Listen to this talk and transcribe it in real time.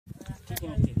Good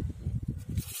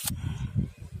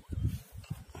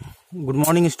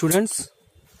morning, students.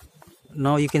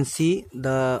 Now you can see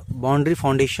the boundary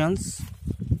foundations,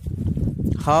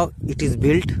 how it is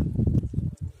built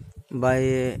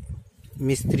by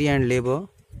Mistri and labor.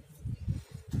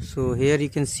 So here you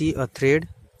can see a thread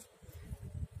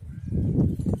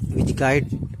which guide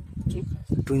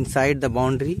to inside the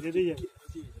boundary.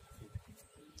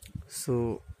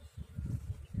 So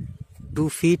 2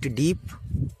 feet deep,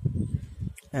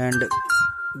 and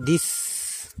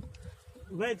this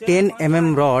 10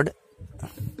 mm rod,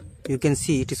 you can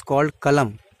see it is called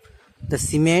Kalam. The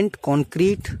cement,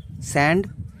 concrete, sand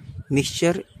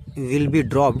mixture will be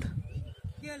dropped,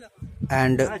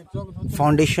 and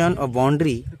foundation of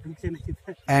boundary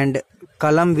and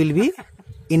Kalam will be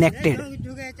enacted.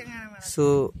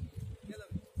 So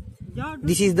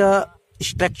this is the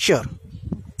structure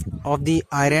of the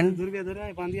iron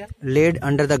laid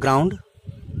under the ground.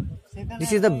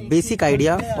 This is the basic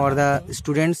idea for the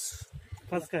students.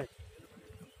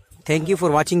 Thank you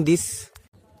for watching this.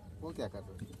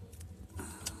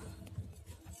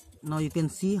 Now you can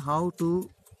see how the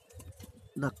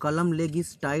column leg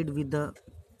is tied with the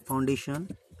foundation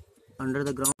under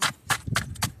the ground.